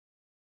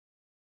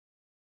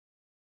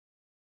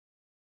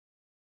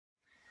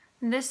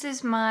This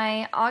is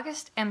my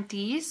August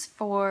empties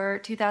for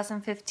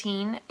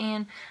 2015,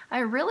 and I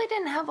really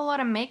didn't have a lot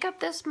of makeup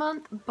this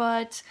month,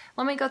 but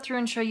let me go through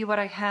and show you what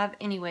I have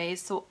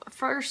anyways. So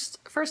first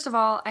of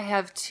all, I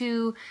have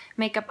two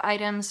makeup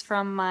items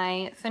from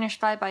my Finish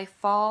 5 by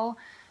Fall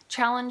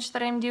challenge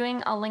that I'm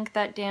doing. I'll link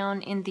that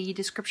down in the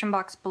description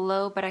box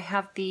below, but I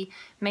have the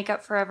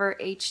Makeup Forever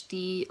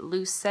HD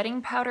Loose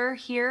Setting Powder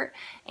here,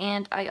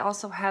 and I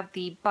also have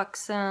the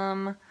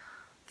Buxom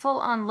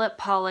full-on lip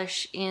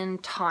polish in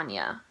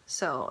Tanya.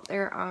 So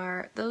there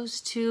are those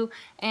two,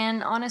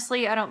 and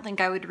honestly I don't think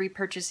I would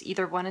repurchase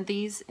either one of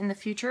these in the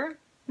future.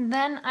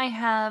 Then I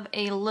have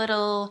a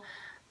little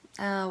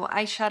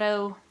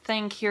eyeshadow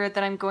thing here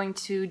that I'm going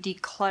to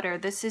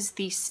declutter. This is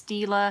the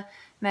Stila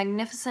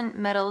Magnificent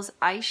Metals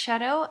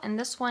eyeshadow, and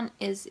this one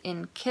is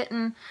in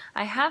Kitten.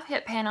 I have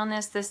hit pan on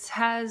this. This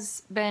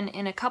has been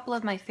in a couple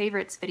of my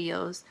favorites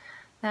videos.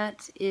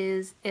 That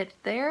is it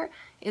there.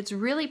 It's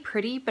really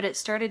pretty, but it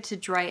started to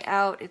dry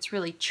out. It's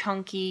really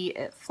chunky.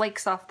 It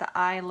flakes off the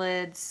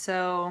eyelids.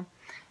 So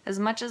as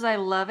much as I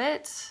love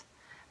it,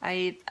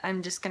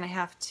 I'm just gonna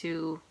have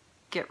to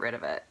get rid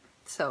of it.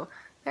 So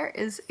there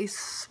is a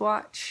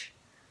swatch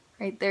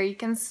right there. You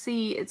can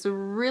see it's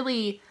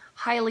really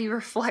highly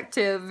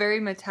reflective, very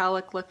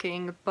metallic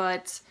looking,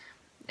 but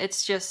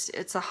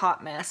it's a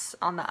hot mess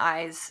on the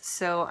eyes,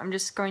 so I'm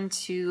just going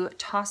to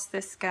toss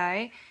this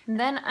guy. And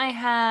then I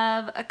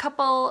have a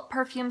couple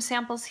perfume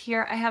samples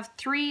here. I have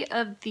 3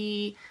 of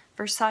the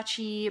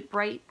Versace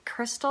Bright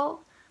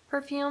Crystal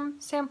perfume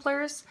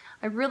samplers.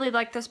 I really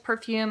like this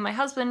perfume. My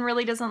husband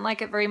really doesn't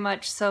like it very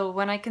much, so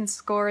when I can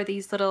score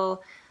these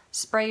little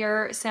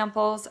sprayer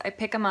samples, I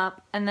pick them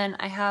up. And then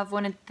I have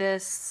one of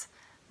this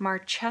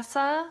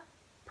Marchesa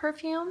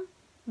perfume.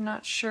 I'm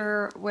not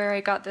sure where I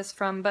got this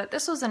from, but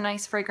this was a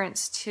nice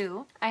fragrance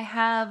too. I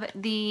have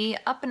the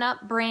Up and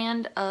Up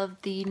brand of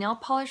the nail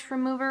polish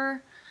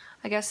remover.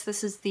 I guess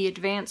this is the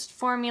advanced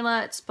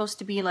formula. It's supposed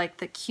to be like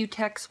the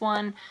Q-Tex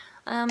one.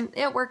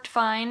 It worked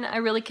fine. I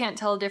really can't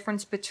tell a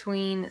difference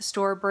between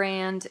store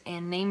brand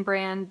and name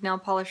brand nail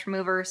polish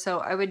remover, so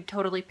I would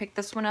totally pick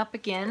this one up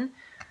again.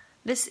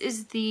 This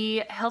is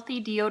the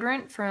Healthy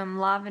Deodorant from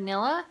La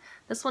Vanilla.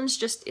 This one's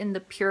just in the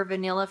pure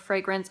vanilla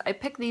fragrance. I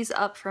picked these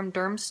up from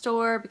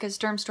Dermstore because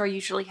Dermstore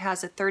usually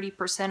has a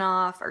 30%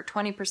 off or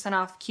 20%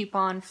 off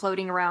coupon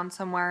floating around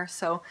somewhere.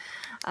 So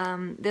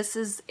this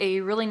is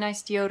a really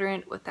nice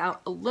deodorant without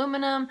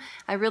aluminum.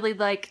 I really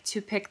like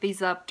to pick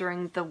these up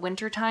during the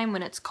winter time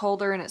when it's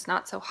colder and it's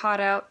not so hot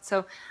out.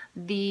 So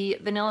the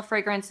vanilla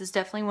fragrance is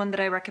definitely one that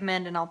I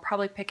recommend, and I'll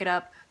probably pick it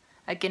up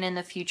again in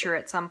the future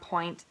at some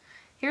point.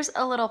 Here's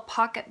a little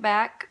pocket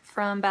back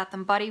from Bath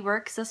 & Body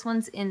Works. This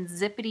one's in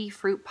Zippity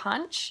Fruit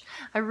Punch.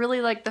 I really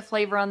like the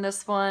flavor on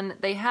this one.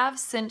 They have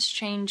since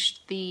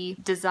changed the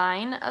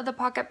design of the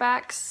pocket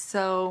backs,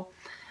 so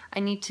I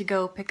need to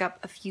go pick up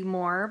a few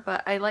more,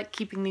 but I like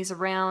keeping these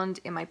around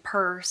in my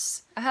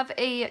purse. I have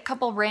a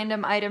couple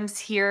random items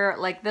here,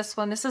 like this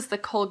one. This is the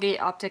Colgate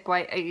Optic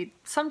White.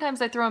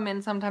 Sometimes I throw them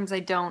in, sometimes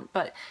I don't,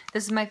 but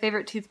this is my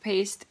favorite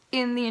toothpaste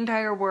in the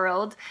entire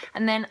world.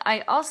 And then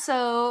I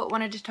also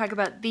wanted to talk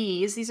about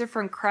these. These are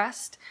from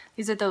Crest.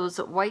 These are those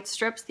white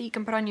strips that you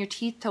can put on your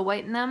teeth to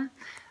whiten them.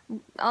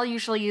 I'll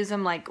usually use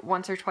them like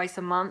once or twice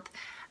a month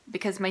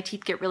because my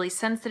teeth get really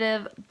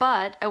sensitive,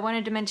 but I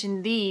wanted to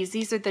mention these.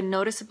 These are the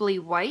noticeably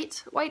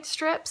white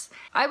strips.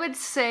 I would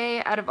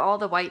say out of all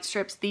the white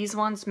strips, these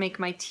ones make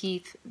my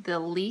teeth the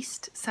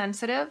least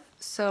sensitive.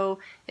 So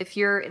if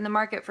you're in the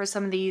market for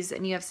some of these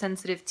and you have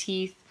sensitive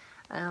teeth,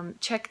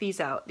 check these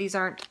out. These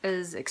aren't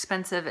as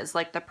expensive as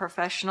like the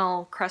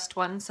professional Crest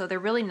ones, so they're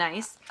really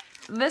nice.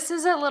 This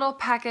is a little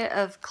packet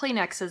of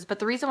Kleenexes, but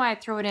the reason why I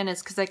throw it in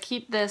is because I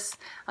keep this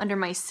under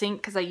my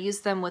sink because I use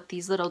them with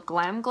these little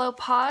Glam Glow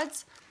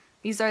pods.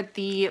 These are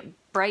the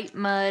Bright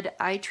Mud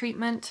Eye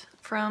Treatment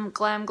from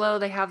Glam Glow.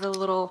 They have the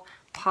little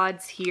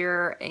pods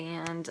here,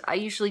 and I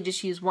usually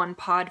just use one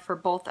pod for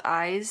both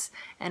eyes,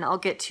 and I'll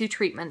get 2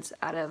 treatments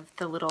out of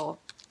the little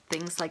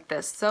things like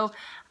this. So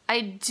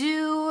I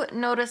do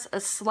notice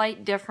a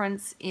slight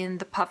difference in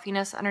the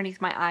puffiness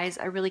underneath my eyes.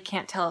 I really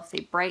can't tell if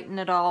they brighten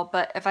at all,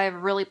 but if I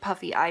have really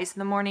puffy eyes in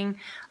the morning,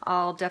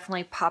 I'll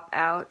definitely pop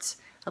out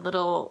a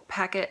little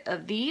packet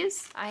of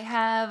these. I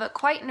have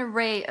quite an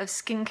array of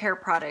skincare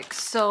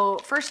products. So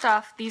first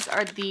off, these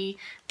are the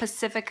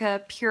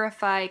Pacifica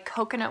Purify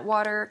Coconut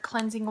Water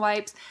Cleansing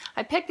Wipes.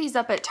 I picked these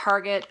up at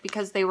Target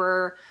because they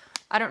were,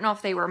 I don't know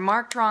if they were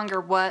marked wrong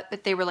or what,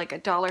 but they were like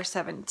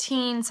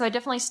 $1.17. So I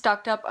definitely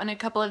stocked up on a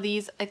couple of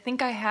these. I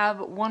think I have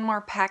one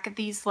more pack of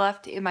these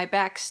left in my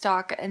back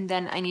stock, and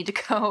then I need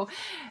to go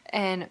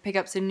and pick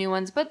up some new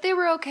ones, but they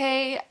were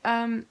okay.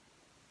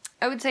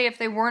 I would say if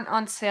they weren't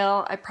on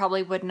sale, I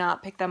probably would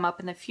not pick them up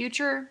in the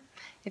future,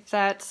 if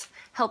that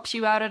helps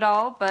you out at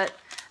all, but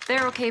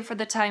they're okay for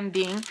the time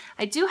being.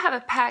 I do have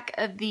a pack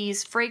of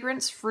these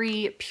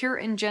fragrance-free Pure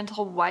and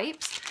Gentle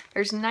wipes.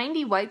 There's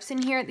 90 wipes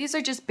in here. These are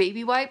just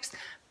baby wipes,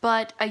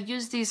 but I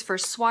use these for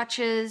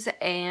swatches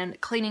and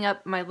cleaning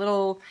up my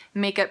little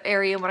makeup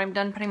area when I'm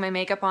done putting my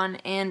makeup on,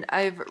 and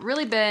I've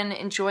really been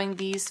enjoying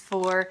these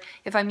for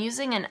if I'm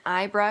using an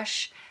eye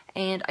brush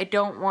and I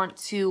don't want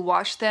to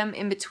wash them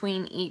in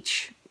between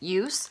each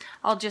use.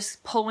 I'll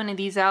just pull one of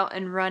these out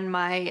and run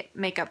my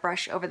makeup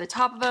brush over the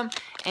top of them,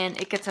 and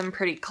it gets them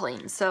pretty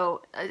clean.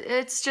 So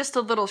it's just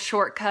a little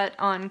shortcut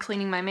on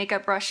cleaning my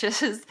makeup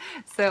brushes.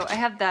 So I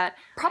have that.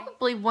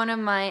 Probably one of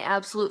my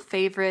absolute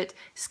favorite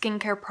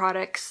skincare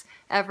products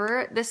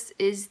ever. This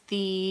is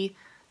the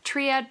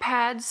Triad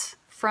pads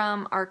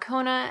from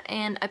Arcona,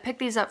 and I picked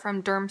these up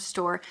from Derm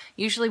Store.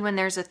 Usually when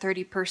there's a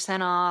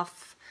 30%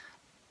 off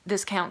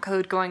discount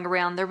code going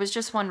around. There was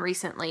just one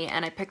recently,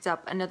 and I picked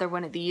up another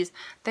one of these.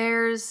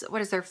 There's,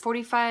 what is there,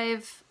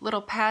 45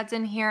 little pads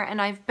in here,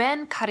 and I've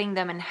been cutting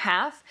them in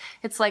half.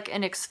 It's like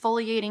an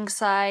exfoliating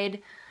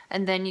side,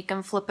 and then you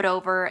can flip it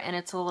over and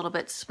it's a little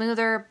bit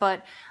smoother,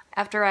 but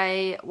after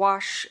I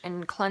wash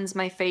and cleanse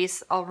my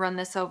face, I'll run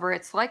this over.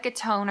 It's like a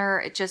toner.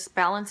 It just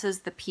balances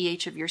the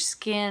pH of your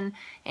skin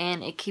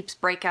and it keeps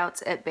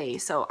breakouts at bay.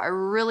 So I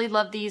really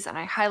love these and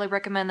I highly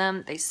recommend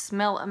them. They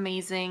smell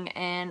amazing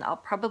and I'll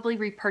probably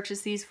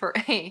repurchase these for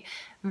a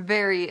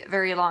very,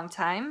 very long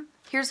time.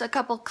 Here's a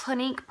couple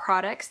Clinique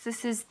products.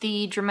 This is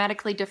the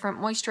Dramatically Different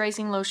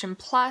Moisturizing Lotion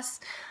Plus.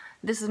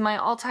 This is my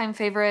all-time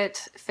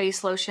favorite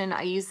face lotion.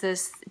 I use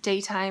this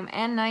daytime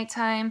and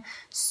nighttime.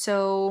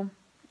 So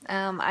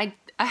I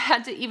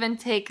had to even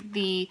take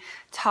the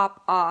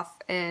top off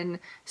and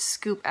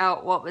scoop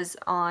out what was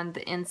on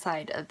the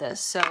inside of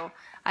this. So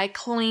I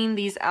cleaned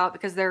these out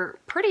because they're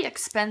pretty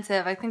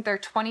expensive. I think they're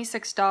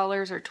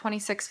 $26 or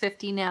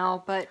 $26.50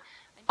 now, but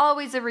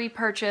always a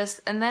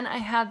repurchase. And then I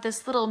have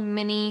this little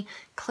mini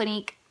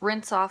Clinique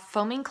rinse off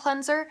foaming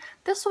cleanser.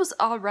 This was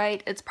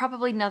alright. It's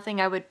probably nothing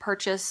I would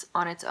purchase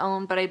on its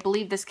own, but I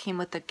believe this came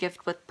with a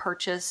gift with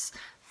purchase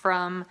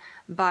from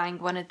buying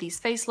one of these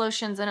face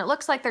lotions, and it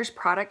looks like there's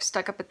product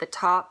stuck up at the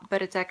top,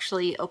 but it's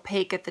actually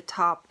opaque at the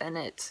top and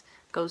it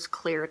goes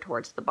clear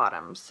towards the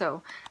bottom.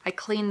 So I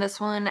cleaned this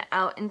one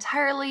out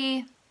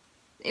entirely.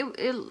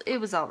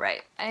 It was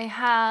alright. I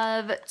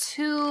have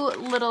two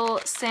little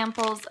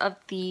samples of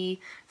the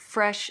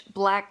Fresh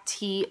Black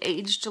Tea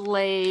Age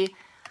Delay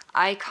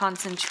Eye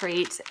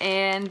Concentrate,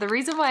 and the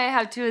reason why I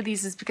have two of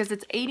these is because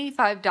it's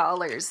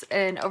 $85,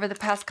 and over the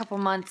past couple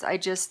months I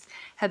just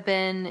have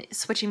been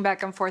switching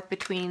back and forth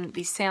between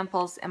these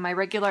samples and my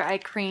regular eye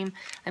cream.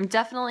 I'm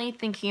definitely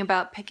thinking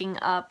about picking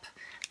up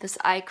this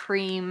eye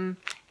cream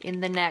in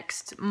the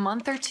next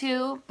month or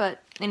two,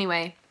 but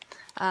anyway,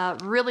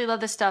 really love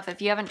this stuff.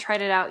 If you haven't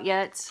tried it out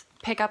yet,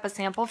 pick up a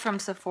sample from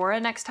Sephora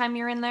next time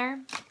you're in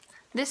there.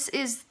 This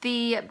is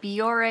the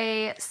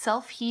Biore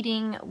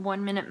Self-Heating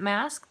 1-Minute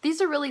Mask.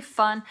 These are really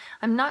fun.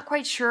 I'm not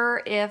quite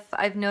sure if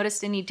I've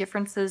noticed any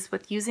differences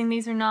with using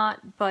these or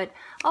not, but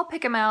I'll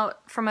pick them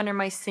out from under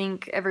my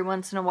sink every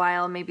once in a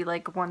while, maybe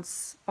like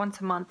once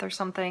a month or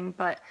something,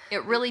 but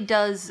it really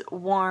does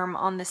warm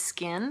on the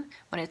skin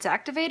when it's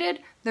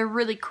activated. They're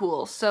really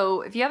cool.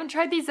 So if you haven't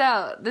tried these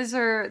out, these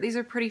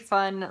are pretty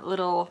fun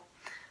little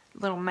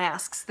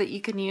masks that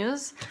you can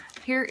use.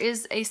 Here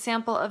is a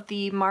sample of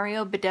the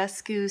Mario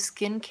Badescu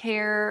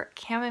Skincare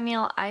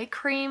Chamomile Eye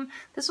Cream.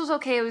 This was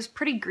okay. It was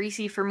pretty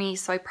greasy for me,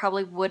 so I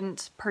probably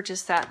wouldn't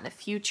purchase that in the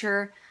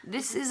future.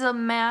 This is a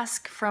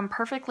mask from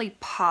Perfectly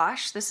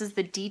Posh. This is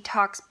the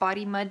Detox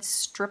Body Mud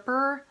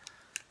Stripper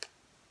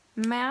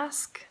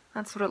mask.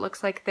 That's what it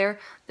looks like there.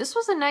 This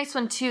was a nice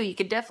one too. You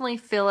could definitely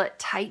feel it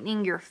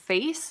tightening your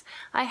face.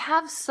 I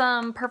have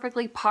some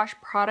Perfectly Posh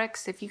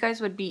products. If you guys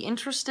would be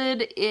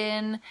interested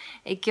in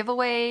a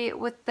giveaway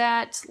with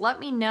that, let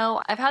me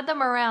know. I've had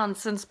them around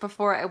since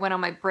before I went on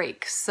my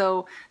break,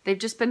 so they've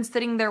just been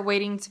sitting there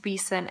waiting to be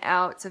sent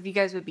out. So if you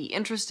guys would be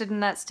interested in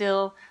that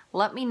still,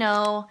 let me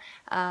know.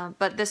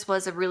 But this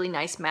was a really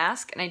nice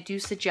mask and I do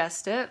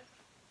suggest it.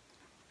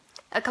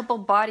 A couple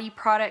body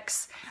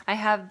products. I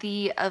have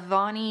the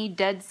Avani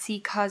Dead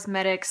Sea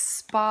Cosmetics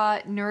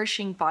Spa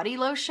Nourishing Body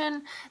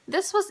Lotion.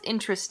 This was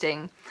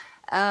interesting.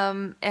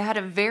 It had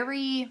a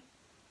very,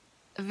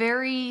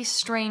 very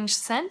strange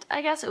scent,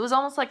 I guess. It was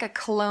almost like a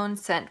cologne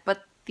scent,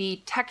 but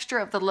the texture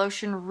of the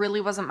lotion really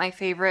wasn't my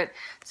favorite,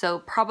 so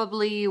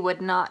probably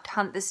would not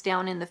hunt this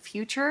down in the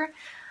future.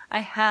 I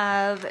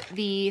have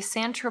the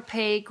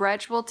Saint-Tropez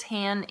Gradual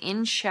Tan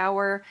In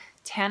Shower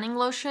Tanning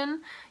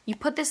Lotion. You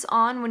put this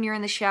on when you're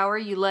in the shower,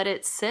 you let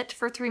it sit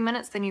for 3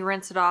 minutes, then you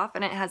rinse it off,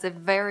 and it has a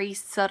very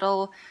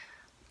subtle,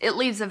 it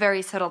leaves a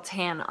very subtle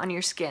tan on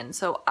your skin.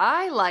 So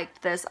I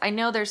liked this. I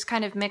know there's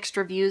kind of mixed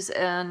reviews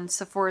on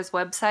Sephora's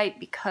website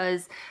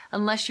because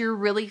unless you're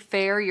really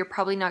fair, you're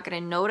probably not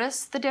going to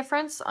notice the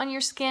difference on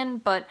your skin,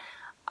 but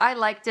I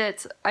liked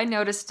it, I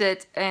noticed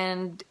it,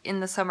 and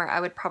in the summer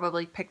I would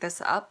probably pick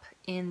this up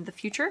in the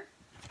future.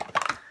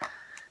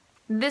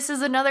 This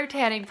is another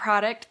tanning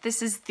product.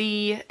 This is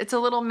it's a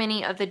little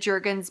mini of the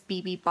Jergens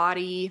BB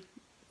Body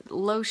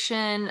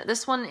Lotion.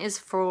 This one is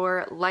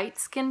for light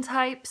skin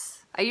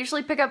types. I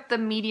usually pick up the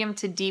medium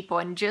to deep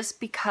one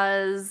just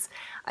because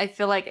I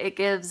feel like it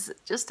gives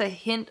just a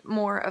hint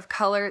more of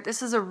color.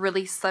 This is a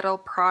really subtle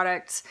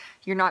product.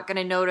 You're not going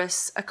to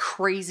notice a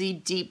crazy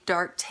deep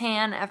dark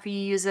tan after you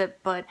use it,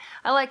 but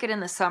I like it in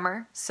the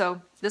summer,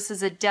 so this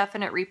is a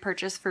definite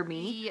repurchase for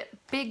me. The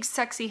Big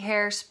Sexy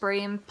Hair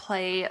Spray and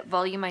Play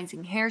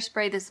Volumizing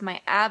Hairspray. This is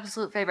my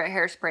absolute favorite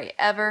hairspray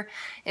ever.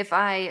 If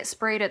I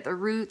spray it at the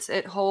roots,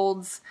 it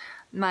holds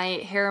my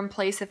hair in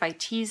place if I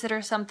tease it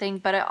or something,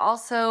 but it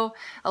also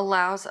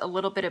allows a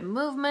little bit of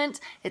movement.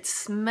 It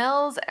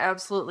smells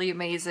absolutely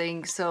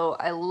amazing, so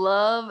I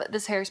love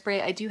this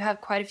hairspray. I do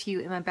have quite a few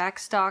in my back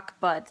stock,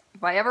 but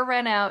if I ever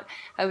ran out,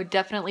 I would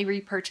definitely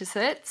repurchase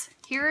it.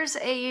 Here's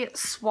a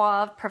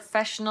Suave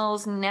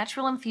Professionals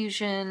Natural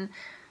Infusion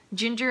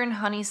Ginger and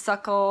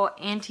Honeysuckle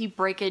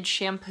Anti-Breakage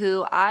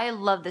Shampoo. I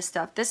love this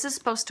stuff. This is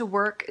supposed to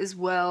work as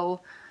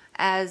well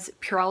as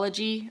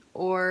Pureology,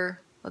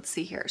 or let's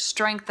see here,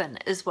 Strengthen,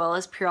 as well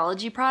as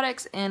Pureology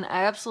products, and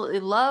I absolutely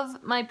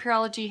love my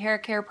Pureology hair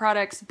care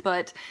products,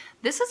 but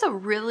this is a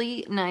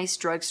really nice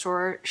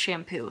drugstore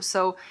shampoo,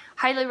 so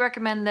highly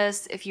recommend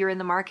this if you're in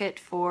the market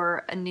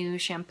for a new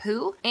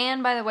shampoo.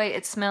 And by the way,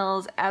 it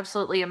smells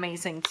absolutely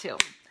amazing too.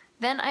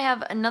 Then I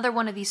have another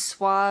one of these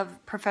Suave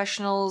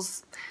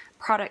Professionals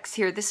products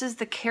here. This is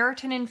the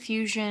Keratin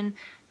Infusion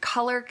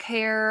Color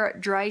Care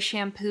Dry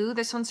Shampoo.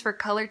 This one's for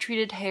color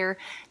treated hair.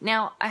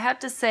 Now, I have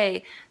to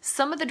say,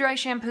 some of the dry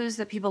shampoos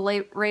that people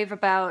rave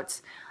about,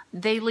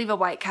 they leave a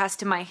white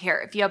cast in my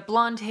hair. If you have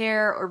blonde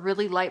hair or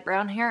really light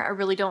brown hair, I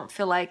really don't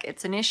feel like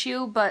it's an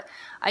issue, but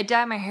I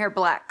dye my hair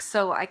black,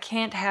 so I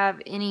can't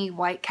have any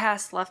white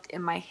cast left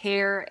in my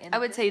hair. And I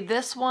would say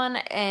this one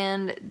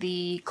and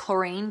the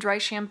Chlorine Dry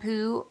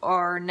Shampoo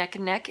are neck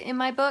and neck in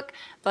my book,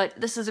 but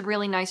this is a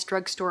really nice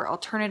drugstore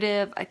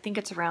alternative. I think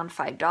it's around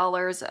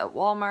 $5 at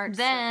Walmart.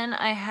 Then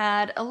I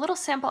had a little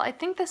sample. I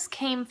think this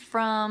came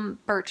from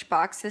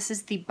Birchbox. This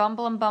is the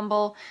Bumble and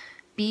Bumble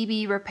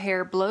BB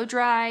Repair Blow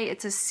Dry.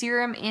 It's a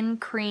serum in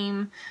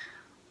cream.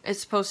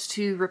 It's supposed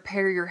to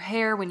repair your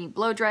hair when you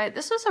blow dry it.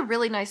 This was a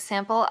really nice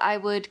sample. I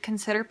would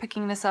consider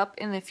picking this up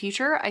in the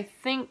future. I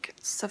think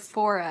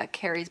Sephora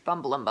carries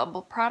Bumble and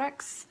Bumble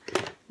products.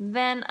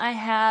 Then I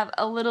have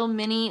a little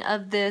mini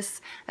of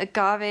this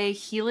agave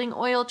healing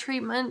oil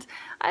treatment.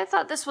 I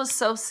thought this was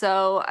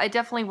so-so. I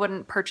definitely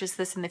wouldn't purchase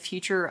this in the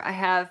future. I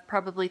have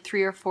probably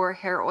 3 or 4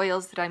 hair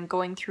oils that I'm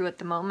going through at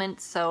the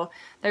moment, so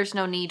there's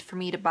no need for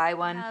me to buy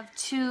one. I have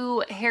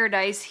 2 hair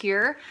dyes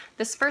here.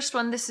 This first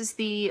one, this is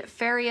the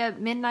Feria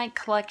Midnight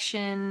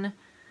Collection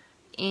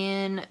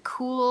in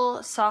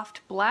Cool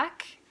Soft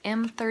Black.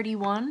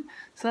 M31,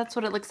 so that's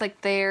what it looks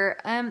like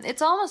there.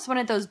 It's almost one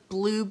of those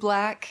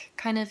blue-black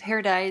kind of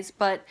hair dyes,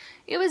 but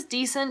it was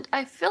decent.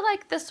 I feel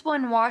like this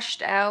one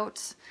washed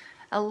out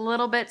a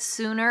little bit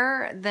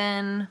sooner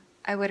than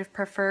I would have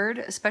preferred,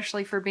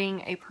 especially for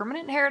being a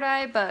permanent hair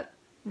dye, but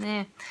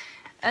eh.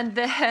 And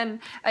then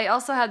I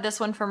also had this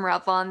one from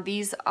Ralph Lauren.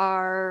 These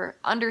are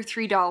under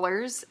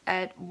 $3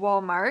 at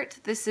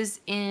Walmart. This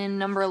is in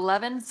number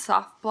 11,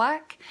 soft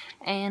black,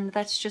 and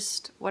that's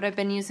just what I've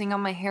been using on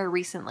my hair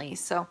recently.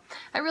 So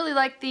I really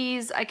like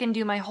these. I can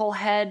do my whole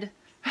head,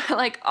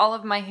 like all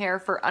of my hair,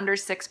 for under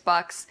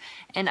 $6,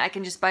 and I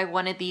can just buy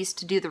one of these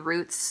to do the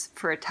roots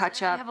for a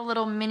touch-up. I have a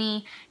little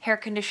mini hair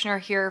conditioner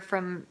here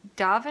from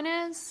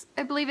Davines,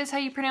 I believe is how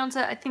you pronounce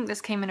it. I think this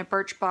came in a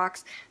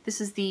Birchbox.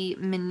 This is the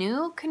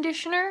Menu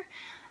conditioner.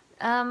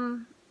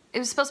 It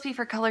was supposed to be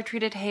for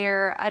color-treated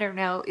hair. I don't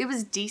know. It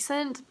was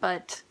decent,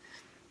 but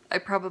I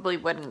probably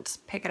wouldn't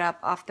pick it up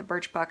off the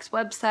Birchbox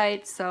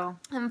website. So,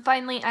 and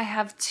finally I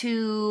have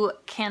 2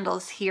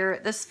 candles here.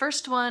 This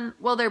first one,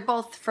 well, they're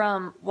both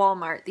from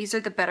Walmart. These are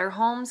the Better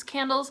Homes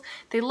candles.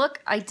 They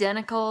look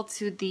identical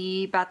to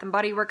the Bath &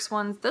 Body Works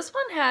ones. This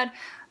one had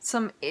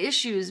some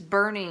issues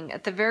burning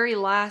at the very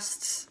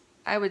last,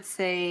 I would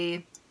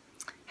say,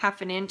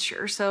 half an inch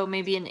or so,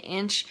 maybe an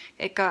inch.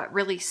 It got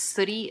really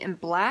sooty and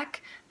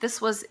black.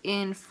 This was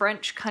in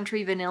French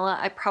Country Vanilla.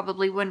 I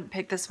probably wouldn't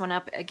pick this one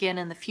up again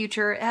in the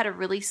future. It had a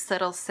really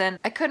subtle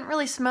scent. I couldn't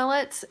really smell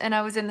it, and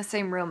I was in the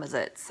same room as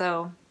it,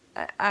 so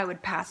I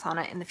would pass on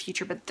it in the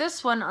future. But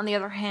this one, on the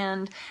other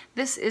hand,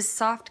 this is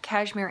Soft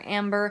Cashmere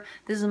Amber.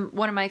 This is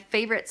one of my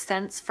favorite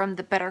scents from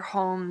the Better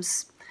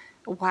Homes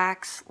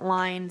wax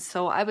line,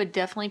 so I would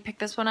definitely pick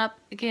this one up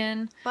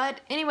again.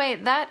 But anyway,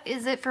 that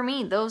is it for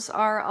me. Those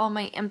are all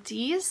my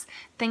empties.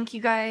 Thank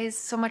you guys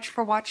so much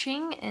for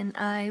watching, and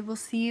I will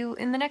see you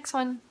in the next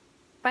one.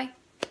 Bye.